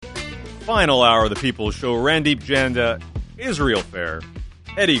final hour of the People's Show. Randeep Janda, Israel Fair,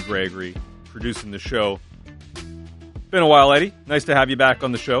 Eddie Gregory producing the show. Been a while, Eddie. Nice to have you back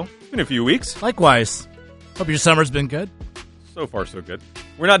on the show. Been a few weeks. Likewise. Hope your summer's been good. So far, so good.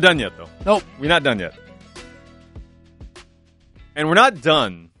 We're not done yet, though. Nope. We're not done yet. And we're not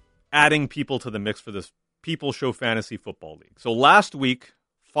done adding people to the mix for this People's Show Fantasy Football League. So last week,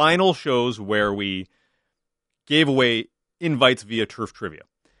 final shows where we gave away invites via Turf Trivia.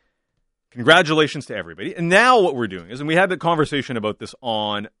 Congratulations to everybody. And now what we're doing is, and we had the conversation about this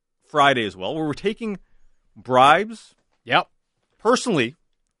on Friday as well, where we're taking bribes. Yep. Personally,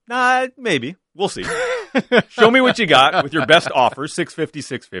 maybe. We'll see. Show me what you got with your best offers,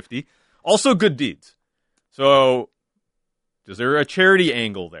 $650. Also good deeds. So, is there a charity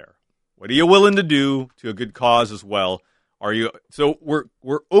angle there? What are you willing to do to a good cause as well? So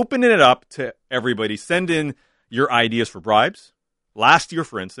we're opening it up to everybody. Send in your ideas for bribes. Last year,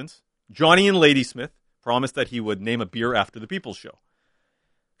 for instance, Johnny and Ladysmith promised that he would name a beer after the People's Show.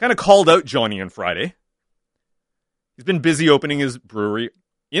 Kind of called out Johnny on Friday. He's been busy opening his brewery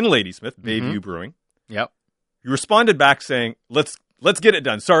in Ladysmith, Bayview Brewing. Yep. He responded back saying, let's get it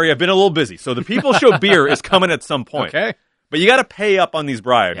done. Sorry, I've been a little busy. So the People's Show beer is coming at some point. Okay. But you got to pay up on these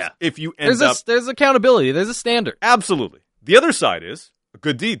bribes if you end up... There's accountability. There's a standard. Absolutely. The other side is a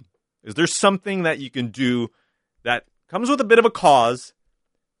good deed. Is there something that you can do that comes with a bit of a cause,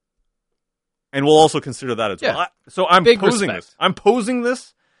 and we'll also consider that as well. So I'm posing this. I'm posing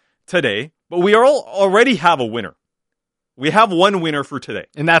this today, but we already have a winner. We have one winner for today.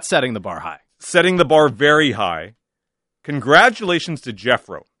 And that's setting the bar high. Setting the bar very high. Congratulations to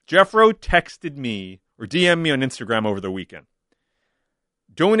Jeffro. Jeffro texted me or DM'd me on Instagram over the weekend.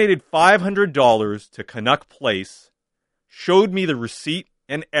 Donated $500 to Canuck Place. Showed me the receipt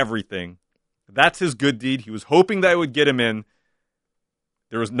and everything. That's his good deed. He was hoping that it would get him in.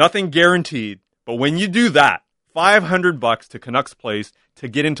 There was nothing guaranteed. But when you do that, $500 to Canucks Place to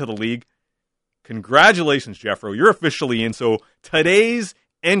get into the league, congratulations, Jeffro. You're officially in. So today's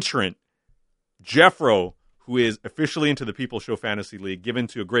entrant, Jeffro, who is officially into the People's Show Fantasy League, given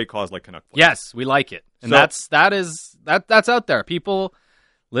to a great cause like Canuck Place. Yes, we like it. And that's out there. People,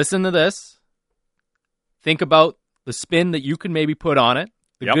 listen to this. Think about the spin that you can maybe put on it,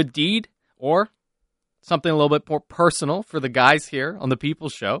 the good deed, or something a little bit more personal for the guys here on the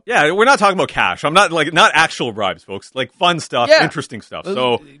People's Show. Yeah, we're not talking about cash. I'm not not actual bribes, folks. Like fun stuff, interesting stuff.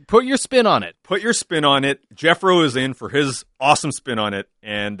 So put your spin on it. Put your spin on it. Jeffro is in for his awesome spin on it,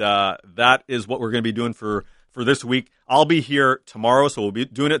 and that is what we're going to be doing for this week. I'll be here tomorrow, so we'll be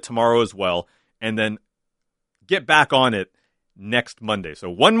doing it tomorrow as well, and then get back on it next Monday. So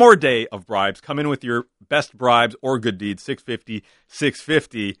one more day of bribes. Come in with your best bribes or good deeds,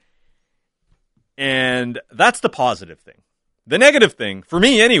 $650. And that's the positive thing. The negative thing, for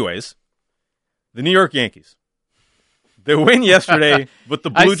me anyways, the New York Yankees. The win yesterday with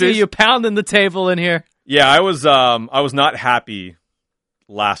the Blue Jays. I see you pounding the table in here. Yeah, I was not happy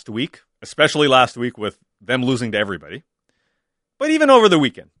last week, especially last week with them losing to everybody. But even over the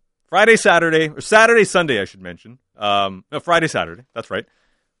weekend, Friday, Sunday, I should mention. No, Friday, Saturday. That's right.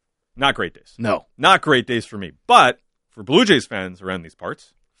 Not great days. No. Not great days for me. But for Blue Jays fans around these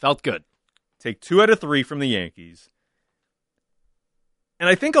parts, felt good. Take 2 out of 3 from the Yankees. And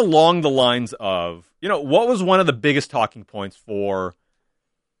I think along the lines of, what was one of the biggest talking points for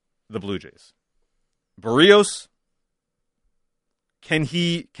the Blue Jays? Barrios, can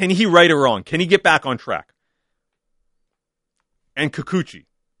he right or wrong? Can he get back on track? And Kikuchi,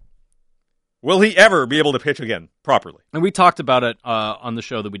 will he ever be able to pitch again properly? And we talked about it on the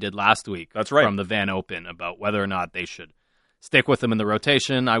show that we did last week. That's right. From the Van Open about whether or not they should stick with him in the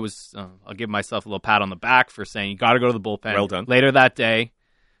rotation. I'll give myself a little pat on the back for saying you got to go to the bullpen. Well done. Later that day,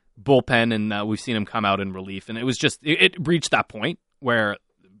 bullpen, and we've seen him come out in relief. And it was just, it reached that point where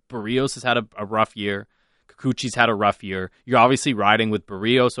Barrios has had a rough year. Kikuchi's had a rough year. You're obviously riding with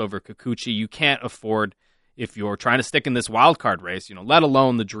Barrios over Kikuchi. You can't afford, if you're trying to stick in this wild card race, let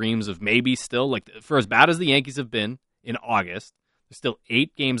alone the dreams of maybe still, like for as bad as the Yankees have been in August, there's still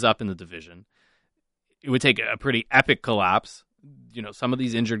 8 games up in the division. It would take a pretty epic collapse. Some of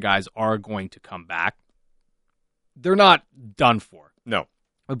these injured guys are going to come back. They're not done for. No.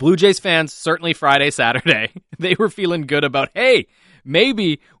 The Blue Jays fans, certainly Friday, Saturday, they were feeling good about, hey,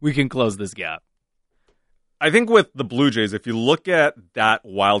 maybe we can close this gap. I think with the Blue Jays, if you look at that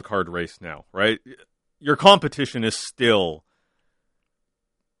wild card race now, right, your competition is still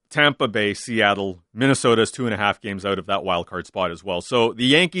Tampa Bay, Seattle, Minnesota is 2.5 games out of that wild card spot as well. So the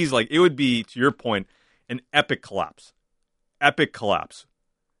Yankees, it would be, to your point, an epic collapse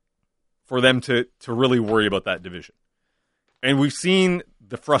for them to really worry about that division. And we've seen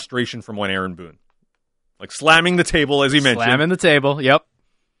the frustration from one Aaron Boone. Like slamming the table, as he mentioned. Slamming the table, yep.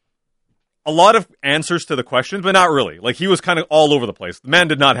 A lot of answers to the questions, but not really. Like, he was kind of all over the place. The man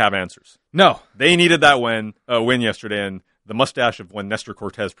did not have answers. No. They needed that win yesterday, and the mustache of when Nestor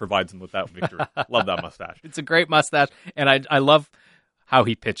Cortez provides them with that victory. Love that mustache. It's a great mustache, and I love how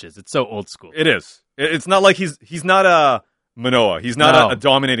he pitches. It's so old school. It is. It's not like he's not a Manoah. He's not a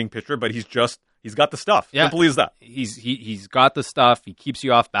dominating pitcher, but he's got the stuff. Yeah. Simple as that. He's got the stuff. He keeps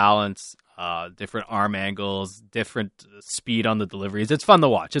you off balance. Different arm angles, different speed on the deliveries. It's fun to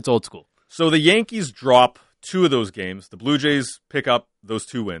watch. It's old school. So the Yankees drop 2 of those games. The Blue Jays pick up those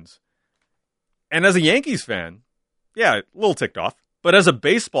 2 wins. And as a Yankees fan, yeah, a little ticked off. But as a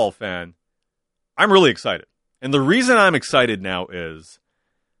baseball fan, I'm really excited. And the reason I'm excited now is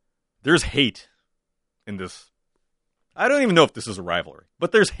there's hate in this. I don't even know if this is a rivalry,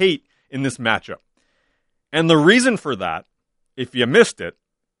 but there's hate in this matchup. And the reason for that, if you missed it,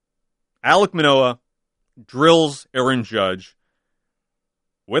 Alek Manoah drills Aaron Judge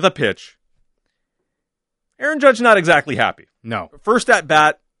with a pitch. Aaron Judge not exactly happy. No. First at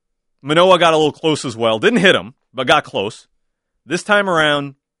bat, Manoah got a little close as well. Didn't hit him, but got close. This time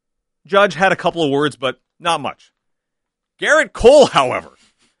around, Judge had a couple of words, but not much. Garrett Cole, however.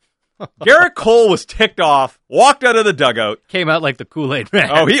 Garrett Cole was ticked off, walked out of the dugout. Came out like the Kool-Aid man.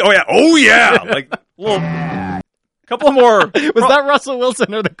 Oh yeah. Like, little, couple of more. Was that Russell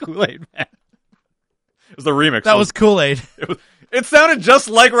Wilson or the Kool-Aid man? It was the remix. That was Kool-Aid. It sounded just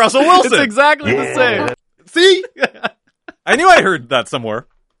like Russell Wilson. It's exactly the same. See? I knew I heard that somewhere.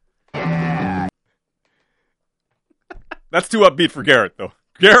 That's too upbeat for Garrett, though.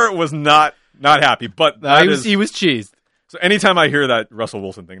 Garrett was not happy, but No, he was cheesed. So anytime I hear that Russell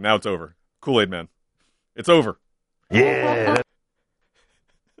Wilson thing, now it's over. Kool-Aid man. It's over. Yeah.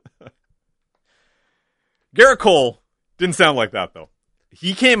 Garrett Cole didn't sound like that, though.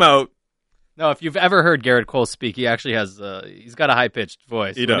 He came out. No, if you've ever heard Garrett Cole speak, he actually has, he's got a high-pitched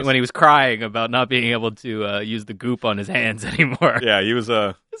voice. He does. When he was crying about not being able to use the goop on his hands anymore. Yeah, he was,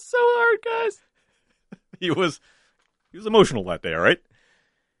 It's so hard, guys. he was emotional that day, all right?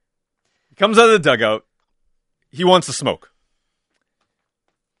 He comes out of the dugout. He wants to smoke.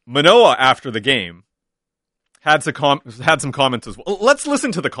 Manoah, after the game, had some comments as well. Let's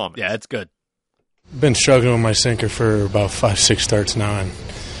listen to the comments. Yeah, it's good. Been struggling with my sinker for about 5-6 starts now,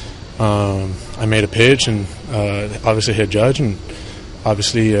 and I made a pitch and obviously hit Judge, and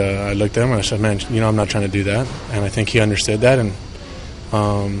obviously I looked at him and I said, man, I'm not trying to do that, and I think he understood that, and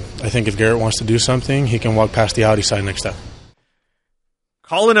I think if Garrett wants to do something, he can walk past the Audi sign next time.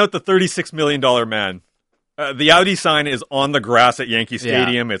 Calling out the $36 million man. The Audi sign is on the grass at Yankee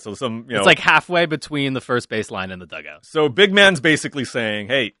Stadium. Yeah. It's it's like halfway between the first baseline and the dugout. So big man's basically saying,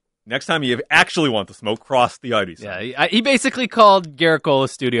 hey, next time you actually want to smoke, cross the Audi sign. Yeah, he basically called Garrett Cole a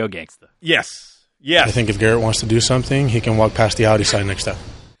studio gangster. Yes. I think if Garrett wants to do something, he can walk past the Audi sign next time.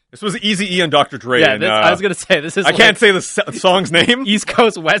 This was Eazy-E and Dr. Dre. Yeah, and, I was going to say, this is I can't say the song's name. East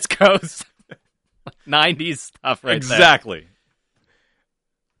Coast, West Coast, 90s stuff right exactly. there.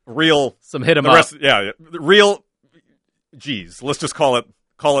 Real. Some hit 'em up. Real. Geez, let's just call it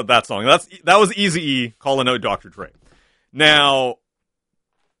that song. That was Eazy-E calling out Dr. Dre. Now,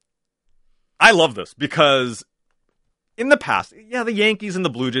 I love this because in the past, the Yankees and the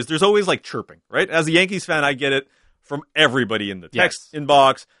Blue Jays, there's always like chirping, right? As a Yankees fan, I get it from everybody in the text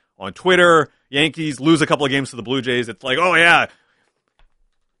inbox, on Twitter. Yankees lose a couple of games to the Blue Jays. It's like, oh yeah,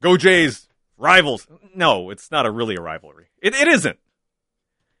 go Jays, rivals. No, it's not really a rivalry. It isn't.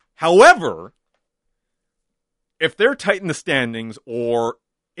 However, if they're tight in the standings or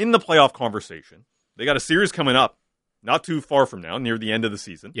in the playoff conversation, they got a series coming up not too far from now, near the end of the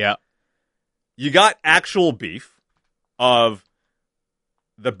season. Yeah. You got actual beef of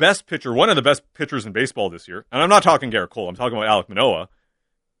the best pitcher, one of the best pitchers in baseball this year, and I'm not talking Garrett Cole, I'm talking about Alek Manoah,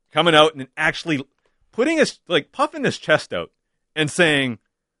 coming out and actually puffing his chest out and saying,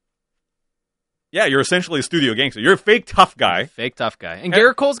 yeah, you're essentially a studio gangster. You're a fake tough guy. And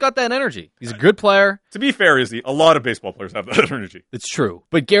Garrett Cole's got that energy. He's a good player. To be fair, a lot of baseball players have that energy. It's true.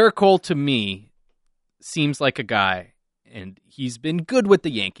 But Garrett Cole, to me, seems like a guy, and he's been good with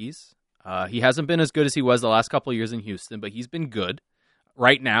the Yankees. He hasn't been as good as he was the last couple of years in Houston, but he's been good.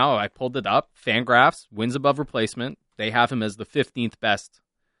 Right now, I pulled it up. Fangraphs, wins above replacement. They have him as the 15th best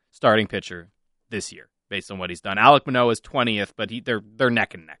starting pitcher this year, based on what he's done. Alek Manoah is 20th, but they're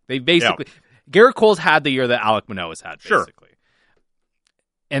neck and neck. They basically... Yeah. Garrett Cole's had the year that Alek Manoah's had, basically. Sure.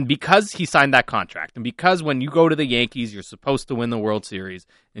 And because he signed that contract, and because when you go to the Yankees, you're supposed to win the World Series,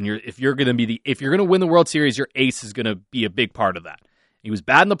 and if you're going to win the World Series, your ace is going to be a big part of that. He was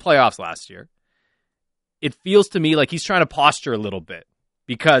bad in the playoffs last year. it feels to me like he's trying to posture a little bit,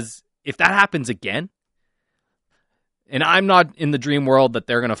 because if that happens again, and I'm not in the dream world that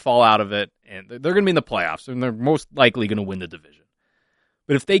they're going to fall out of it, and they're going to be in the playoffs, and they're most likely going to win the division.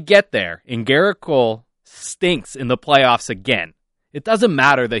 But if they get there and Garrett Cole stinks in the playoffs again, it doesn't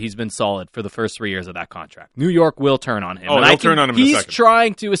matter that he's been solid for the first 3 years of that contract. New York will turn on him. Oh, they'll turn on him in a second. He's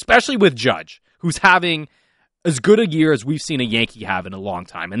trying to, especially with Judge, who's having as good a year as we've seen a Yankee have in a long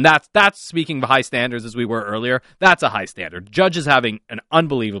time. And that's speaking of high standards as we were earlier. That's a high standard. Judge is having an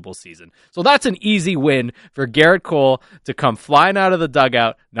unbelievable season. So that's an easy win for Garrett Cole to come flying out of the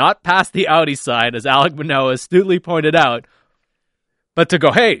dugout, not past the outie side, as Alek Manoah astutely pointed out, but to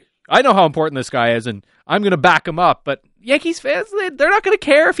go, hey, I know how important this guy is, and I'm going to back him up. But Yankees fans, they're not going to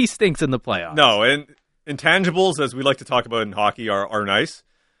care if he stinks in the playoffs. No, and intangibles, as we like to talk about in hockey, are nice.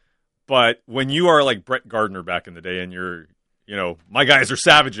 But when you are like Brett Gardner back in the day, and you're, my guys are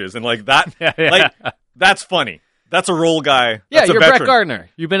savages, and like that, like that's funny. That's a role guy. Yeah, that's you're a veteran. Brett Gardner.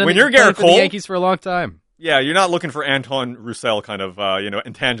 You've been when you're Garrett for the Cole, Yankees for a long time. Yeah, you're not looking for Anton Roussel kind of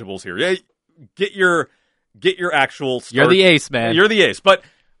intangibles here. Yeah, get your actual start. You're the ace, man. You're the ace. But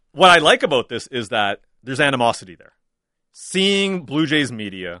what I like about this is that there's animosity there. Seeing Blue Jays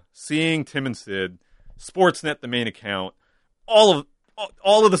media, seeing Tim and Sid, Sportsnet, the main account, all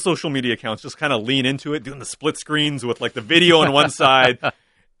of the social media accounts just kind of lean into it, doing the split screens with like the video on one side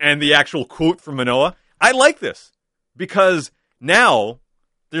and the actual quote from Manoah. I like this because now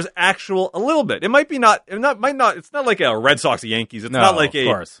there's a little bit. It might not. It's not like a Red Sox Yankees. It's not like of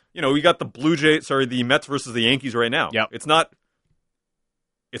course. We got the Mets versus the Yankees right now. Yep. It's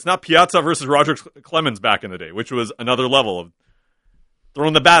not Piazza versus Roger Clemens back in the day, which was another level of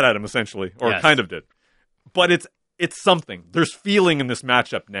throwing the bat at him essentially, or Yes. kind of did. But it's something. There's feeling in this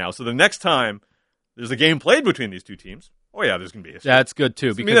matchup now. So the next time there's a game played between these two teams, oh yeah, there's going to be history. That's good too.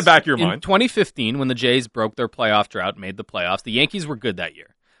 It's Because in the back of your in mind. 2015, when the Jays broke their playoff drought, made the playoffs, the Yankees were good that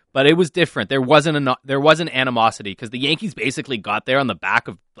year. But it was different. There wasn't animosity because the Yankees basically got there on the back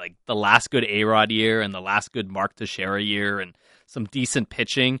of like the last good A-Rod year and the last good Mark Teixeira year and some decent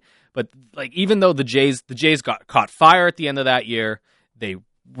pitching. But like even though the Jays caught fire at the end of that year, they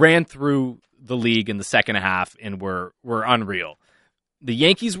ran through the league in the second half and were unreal. The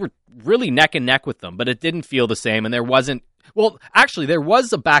Yankees were really neck and neck with them, but it didn't feel the same. And there wasn't. Well, actually, there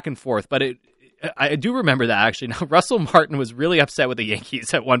was a back and forth, but I do remember that actually. Now, Russell Martin was really upset with the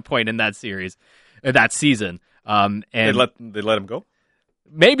Yankees at one point in that series, that season. And they let him go?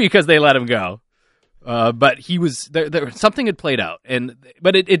 Maybe because they let him go. But he was there. Something had played out,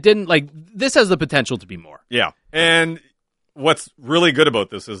 but it didn't. Like, this has the potential to be more. Yeah, and what's really good about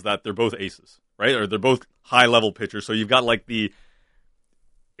this is that they're both aces, right? Or they're both high level pitchers. So you've got like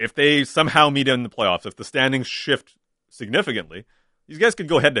if they somehow meet in the playoffs, if the standings shift significantly, these guys could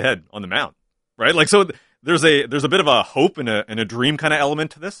go head to head on the mound, right? Like, so there's a bit of a hope and a dream kind of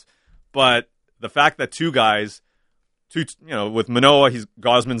element to this. But the fact that two guys, with Manoah,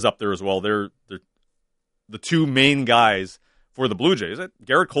 Gosman's up there as well. They're the two main guys for the Blue Jays.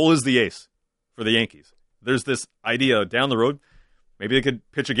 Garrett Cole is the ace for the Yankees. There's this idea down the road, maybe they could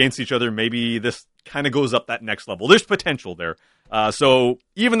pitch against each other. Maybe this kind of goes up that next level. There's potential there. So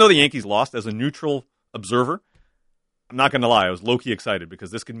even though the Yankees lost, as a neutral observer, I'm not going to lie, I was low-key excited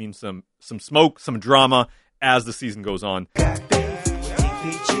because this could mean some smoke, some drama as the season goes on.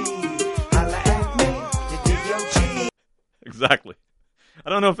 Exactly.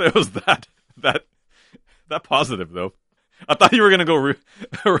 I don't know if it was that positive, though. I thought you were going to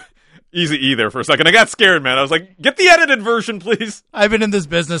go easy E there for a second. I got scared, man. I was like, get the edited version, please. I've been in this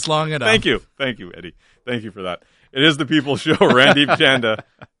business long enough. Thank you, Eddie. Thank you for that. It is the People's Show. Randeep Chanda,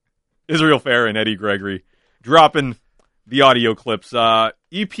 Israel Fair, and Eddie Gregory dropping the audio clips.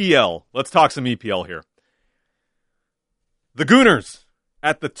 EPL. Let's talk some EPL here. The Gooners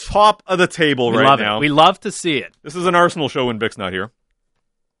at the top of the table right now. We love to see it. This is an Arsenal show when Bick's not here.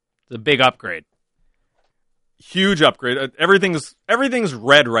 It's a big upgrade. Huge upgrade. Everything's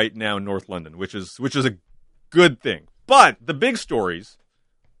red right now in North London, which is a good thing. But the big stories,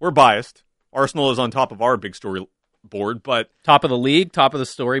 we're biased. Arsenal is on top of our big story board, but Top of the league, top of the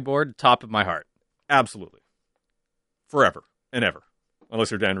storyboard, top of my heart. absolutely. Forever and ever.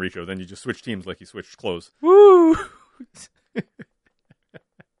 Unless you're Dan Riccio, then you just switch teams like you switched clothes. Woo!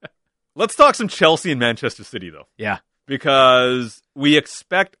 Let's talk some Chelsea and Manchester City, though. Yeah. Because we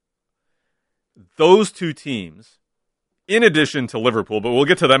expect those two teams, in addition to Liverpool, but we'll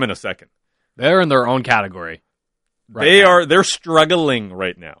get to them in a second. They're in their own category. They're struggling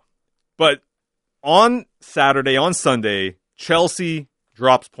right now. But on Saturday, on Sunday, Chelsea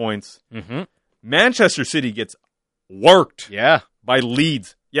drops points. Mm-hmm. Manchester City gets worked Yeah. by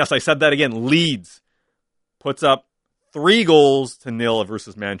Leeds. Yes, I said that again, Leeds. puts up 3-0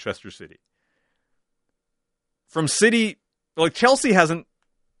 versus Manchester City. From City, like Chelsea hasn't,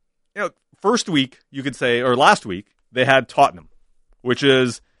 first week, you could say, or last week, they had Tottenham, which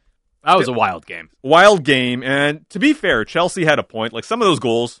is... That was a wild game. Wild game, and to be fair, Chelsea had a point. Like some of those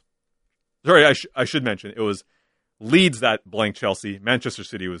goals, sorry, I should mention, it was Leeds that blanked Chelsea, Manchester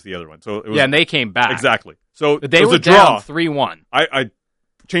City was the other one. So it was, and they came back. Exactly. So they it was were a draw. Down 3-1. I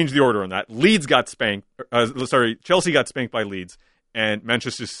changed the order on that. Leeds got spanked. Chelsea got spanked by Leeds, and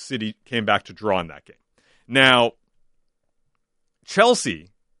Manchester City came back to draw in that game. Now, Chelsea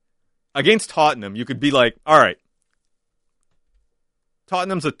against Tottenham, you could be like, all right,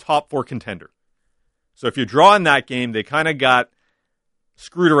 Tottenham's a top 4 contender. So if you draw in that game, they kind of got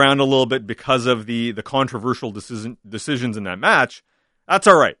screwed around a little bit because of the controversial decisions in that match. That's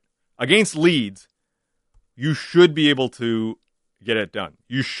all right. Against Leeds, you should be able to get it done.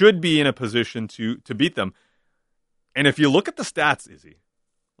 You should be in a position to beat them. And if you look at the stats, Izzy,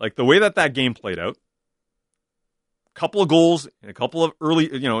 like the way that game played out, a couple of goals and a couple of early,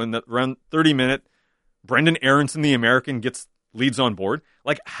 in the around 30-minute, Brendan Aronson, the American, gets Leeds on board.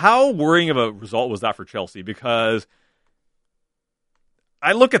 Like, how worrying of a result was that for Chelsea? Because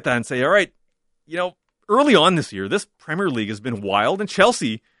I look at that and say, all right, early on this year, this Premier League has been wild, and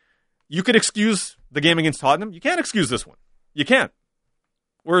Chelsea, you could excuse the game against Tottenham. You can't excuse this one. You can't.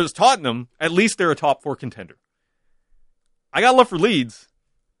 Whereas Tottenham, at least they're a top 4 contender. I got love for Leeds,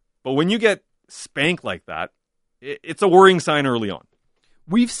 but when you get spanked like that, it's a worrying sign early on.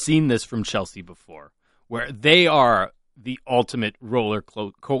 We've seen this from Chelsea before, where they are the ultimate roller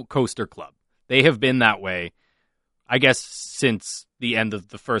coaster club. They have been that way, I guess, since the end of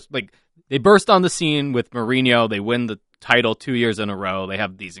the first. Like, they burst on the scene with Mourinho. They win the title 2 years in a row. They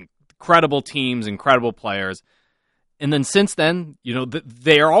have these incredible teams, incredible players. And then since then,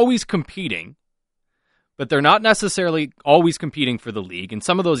 they are always competing, but they're not necessarily always competing for the league. And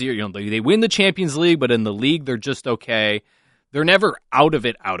some of those years, they win the Champions League, but in the league, they're just okay. They're never out of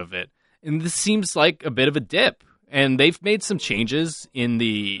it. And this seems like a bit of a dip. And they've made some changes in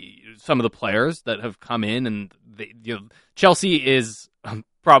some of the players that have come in, and Chelsea is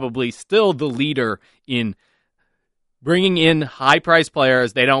probably still the leader in bringing in high-priced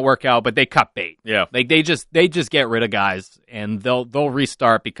players. They don't work out, but they cut bait. Yeah, like they just get rid of guys, and they'll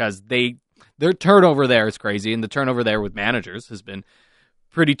restart because their turnover there is crazy, and the turnover there with managers has been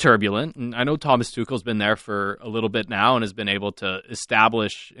pretty turbulent. And I know Thomas Tuchel's been there for a little bit now and has been able to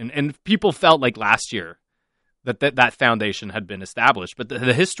establish, and people felt like last year that foundation had been established. But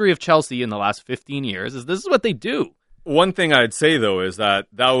the history of Chelsea in the last 15 years is this is what they do. One thing I'd say, though, is that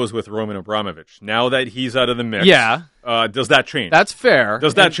was with Roman Abramovich. Now that he's out of the mix, does that change? That's fair.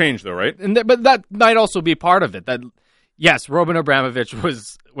 Does that change, though, right? But that might also be part of it. That, yes, Roman Abramovich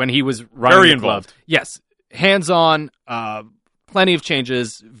was, when he was running very the involved. Club, yes, hands-on, plenty of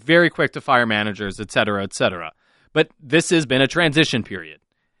changes, very quick to fire managers, et cetera, et cetera. But this has been a transition period.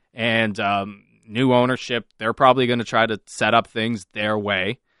 And new ownership, they're probably going to try to set up things their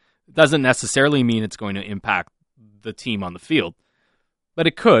way. It doesn't necessarily mean it's going to impact the team on the field, but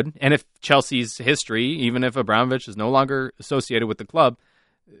it could. And if Chelsea's history, even if Abramovich is no longer associated with the club,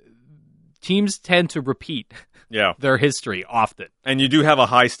 teams tend to repeat their history often. And you do have a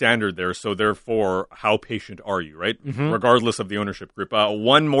high standard there, so therefore, how patient are you, right? Mm-hmm. Regardless of the ownership group.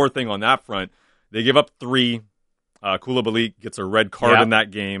 One more thing on that front, they give up 3. Koulibaly gets a red card in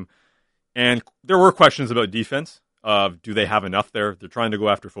that game. And there were questions about defense. Do they have enough there? They're trying to go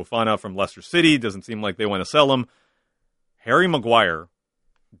after Fofana from Leicester City. Doesn't seem like they want to sell him. Harry Maguire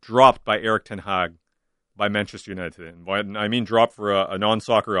dropped by Erik ten Hag by Manchester United. And what I mean dropped for a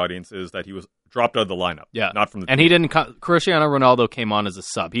non-soccer audience is that he was dropped out of the lineup. Yeah. Not from the team. And he didn't Cristiano Ronaldo came on as a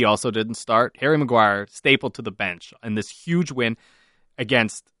sub. He also didn't start. Harry Maguire stapled to the bench in this huge win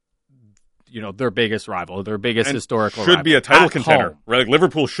against their biggest rival, their biggest historical rival. Should be a title contender. Home. Right? Like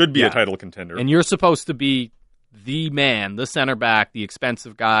Liverpool should be a title contender. And you're supposed to be the man, the center back, the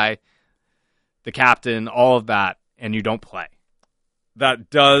expensive guy, the captain, all of that, and you don't play. That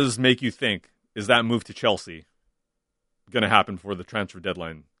does make you think, is that move to Chelsea going to happen before the transfer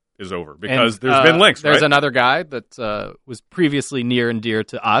deadline is over? Because there's been links, There's right? another guy that was previously near and dear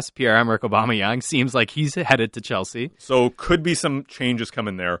to us, Pierre-Emerick Aubameyang. Seems like he's headed to Chelsea. So could be some changes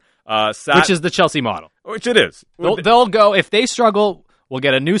coming there. Which is the Chelsea model. Which it is. They'll go, if they struggle, we'll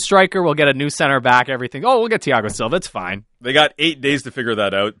get a new striker, we'll get a new center back, everything. Oh, we'll get Thiago Silva, it's fine. They got 8 days to figure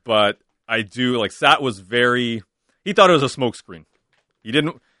that out, but I do, Sat was he thought it was a smokescreen. He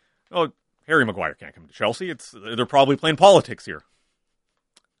didn't, Harry Maguire can't come to Chelsea. They're probably playing politics here.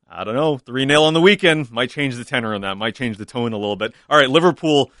 I don't know. 3-0 on the weekend might change the tenor on that. Might change the tone a little bit. All right,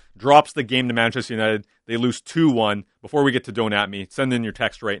 Liverpool drops the game to Manchester United. They lose 2-1. Before we get to Don't At Me, send in your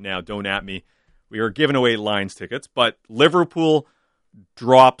text right now. Don't At Me. We are giving away Lions tickets, but Liverpool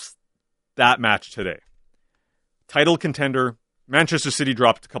drops that match today. Title contender. Manchester City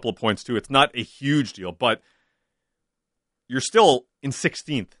dropped a couple of points too. It's not a huge deal, but you're still in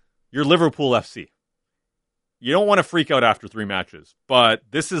 16th. You're Liverpool FC. You don't want to freak out after 3 matches, but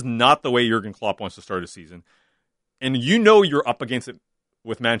this is not the way Jurgen Klopp wants to start a season. And you know you're up against it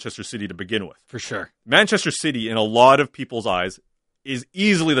with Manchester City to begin with. For sure. Manchester City, in a lot of people's eyes, is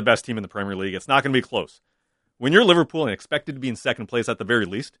easily the best team in the Premier League. It's not going to be close. When you're Liverpool and expected to be in second place at the very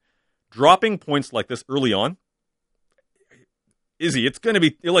least, dropping points like this early on, Izzy, it's going to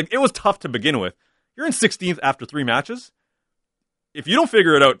be like it was tough to begin with. You're in 16th after 3 matches. If you don't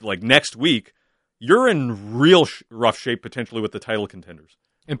figure it out like next week, you're in real rough shape potentially with the title contenders.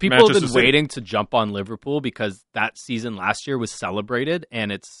 And people have been waiting to jump on Liverpool because that season last year was celebrated,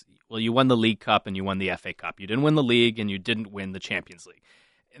 and it's, well, you won the League Cup and you won the FA Cup. You didn't win the league and you didn't win the Champions League.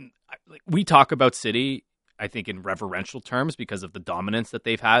 And we talk about City, I think, in reverential terms because of the dominance that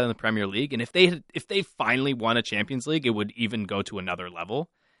they've had in the Premier League. And if they finally won a Champions League, it would even go to another level.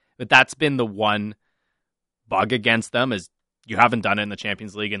 But that's been the one bug against them, is you haven't done it in the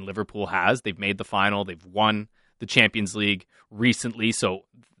Champions League, and Liverpool has. They've made the final. They've won the Champions League recently. So,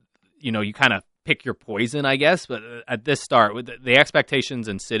 you know, you kind of pick your poison, I guess. But at this start, the expectations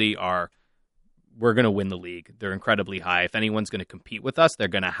in City are, we're going to win the league. They're incredibly high. If anyone's going to compete with us, they're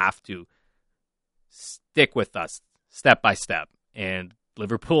going to have to stick with us step by step. And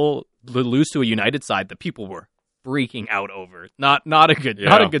Liverpool lose to a United side that people were freaking out over. Not a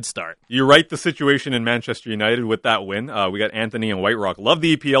good start. You write the situation in Manchester United with that win. We got Anthony and White Rock. Love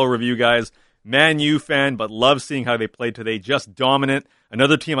the EPL review, guys. Man U fan, but love seeing how they played today. Just dominant.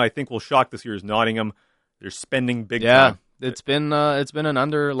 Another team I think will shock this year is Nottingham. They're spending big time. It's been an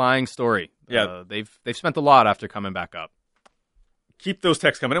underlying story. Yeah, they've spent a lot after coming back up. Keep those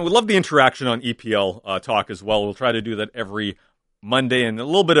texts coming in. We love the interaction on EPL talk as well. We'll try to do that every Monday and a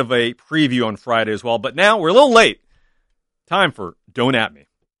little bit of a preview on Friday as well. But now we're a little late. Time for Don't At Me.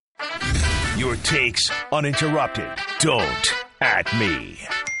 Your takes uninterrupted. Don't at me.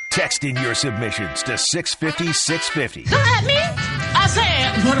 Text in your submissions to 650-650. Come at me. I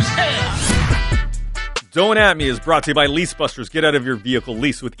said, what is hell? Don't At Me is brought to you by LeaseBusters. Get out of your vehicle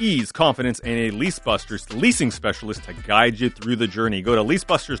lease with ease, confidence, and a LeaseBusters leasing specialist to guide you through the journey. Go to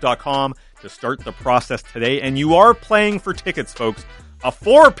leasebusters.com to start the process today. And you are playing for tickets, folks. A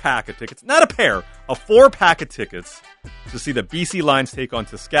 4-pack of tickets, not a pair, a 4-pack of tickets to see the BC Lions take on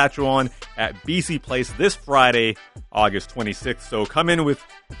Saskatchewan at BC Place this Friday, August 26th. So come in with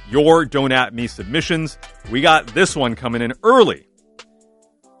your Don't At Me submissions. We got this one coming in early.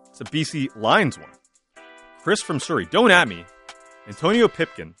 It's a BC Lions one. Chris from Surrey, Don't At Me. Antonio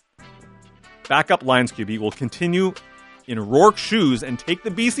Pipkin, backup Lions QB, will continue in Rourke's shoes and take the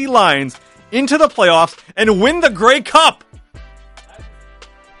BC Lions into the playoffs and win the Grey Cup.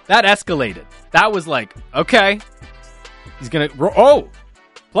 That escalated. That was like, okay, he's going to,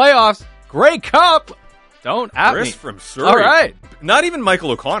 playoffs, Grey Cup. Don't at Chris me. from Surrey. All right. Not even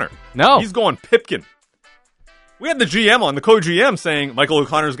Michael O'Connor. No. He's going Pipkin. We had the GM on, the co-GM, saying Michael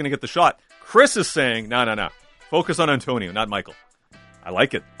O'Connor is going to get the shot. Chris is saying, no. Focus on Antonio, not Michael. I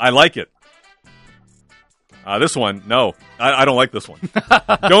like it. This one, no. I don't like this one.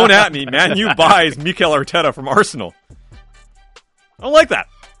 Don't at me. Man U buys Mikel Arteta from Arsenal. I don't like that.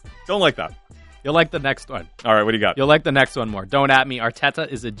 You'll like the next one. All right, what do you got? You'll like the next one more. Don't at me. Arteta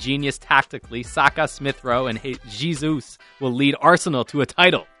is a genius tactically. Saka, Smith Rowe, and Jesus will lead Arsenal to a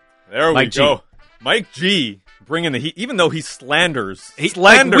title. There we go. G. Mike G bringing the heat, even though he slanders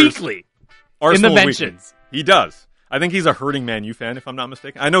weekly Arsenal in the mentions. Weekly. He does. I think he's a hurting Man U fan, if I'm not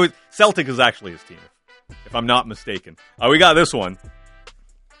mistaken. I know Celtic is actually his team, if I'm not mistaken. We got this one.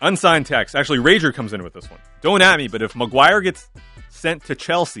 Unsigned text. Actually, Rager comes in with this one. Don't at me, but if Maguire gets sent to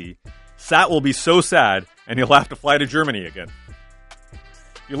Chelsea, Sat will be so sad, and he'll have to fly to Germany again.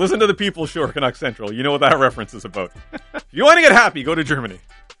 If you listen to the People's Show or Canuck Central, you know what that reference is about. If you want to get happy, go to Germany.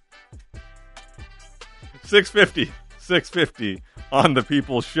 650 on the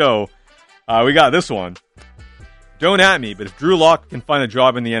People's Show. We got this one. Don't at me, but if Drew Lock can find a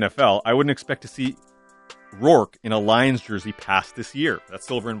job in the NFL, I wouldn't expect to see Rourke in a Lions jersey past this year. That's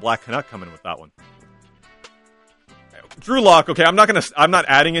Silver and Black Canuck coming with that one. Drew Lock, okay, I'm not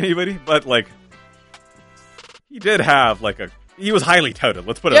adding anybody, but like he did have he was highly touted.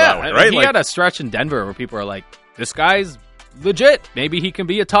 Let's put it that way, right? He had a stretch in Denver where people are like, this guy's legit. Maybe he can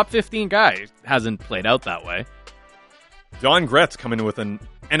be a top 15 guy. Hasn't played out that way. Don Gretz coming in with an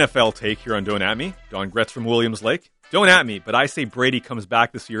NFL take here on Don't At Me. Don Gretz from Williams Lake. Don't at me, but I say Brady comes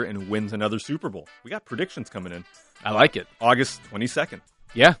back this year and wins another Super Bowl. We got predictions coming in. I like it. August 22nd.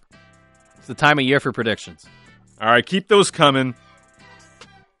 Yeah. It's the time of year for predictions. All right, keep those coming.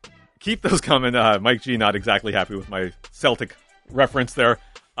 Keep those coming. Mike G not exactly happy with my Celtic reference there.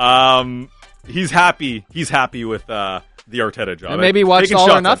 He's happy. He's happy with the Arteta job. And maybe watch All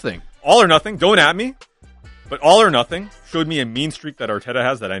or Nothing. All or Nothing. Don't at me. But All or Nothing showed me a mean streak that Arteta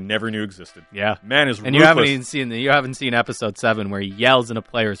has that I never knew existed. Yeah, man is and ruthless. you haven't seen episode 7 where he yells in a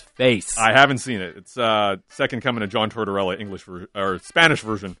player's face. I haven't seen it. It's second coming to John Tortorella or Spanish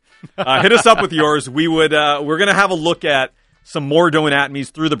version. Hit us up with yours. We're gonna have a look at some more Don't At Me's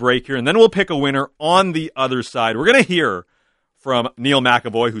through the break here, and then we'll pick a winner on the other side. We're gonna hear from Neil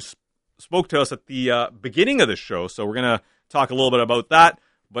McAvoy, who spoke to us at the beginning of the show. So we're gonna talk a little bit about that,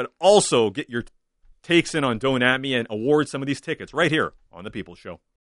 but also get your takes in on Don't At Me and award some of these tickets right here on The People Show.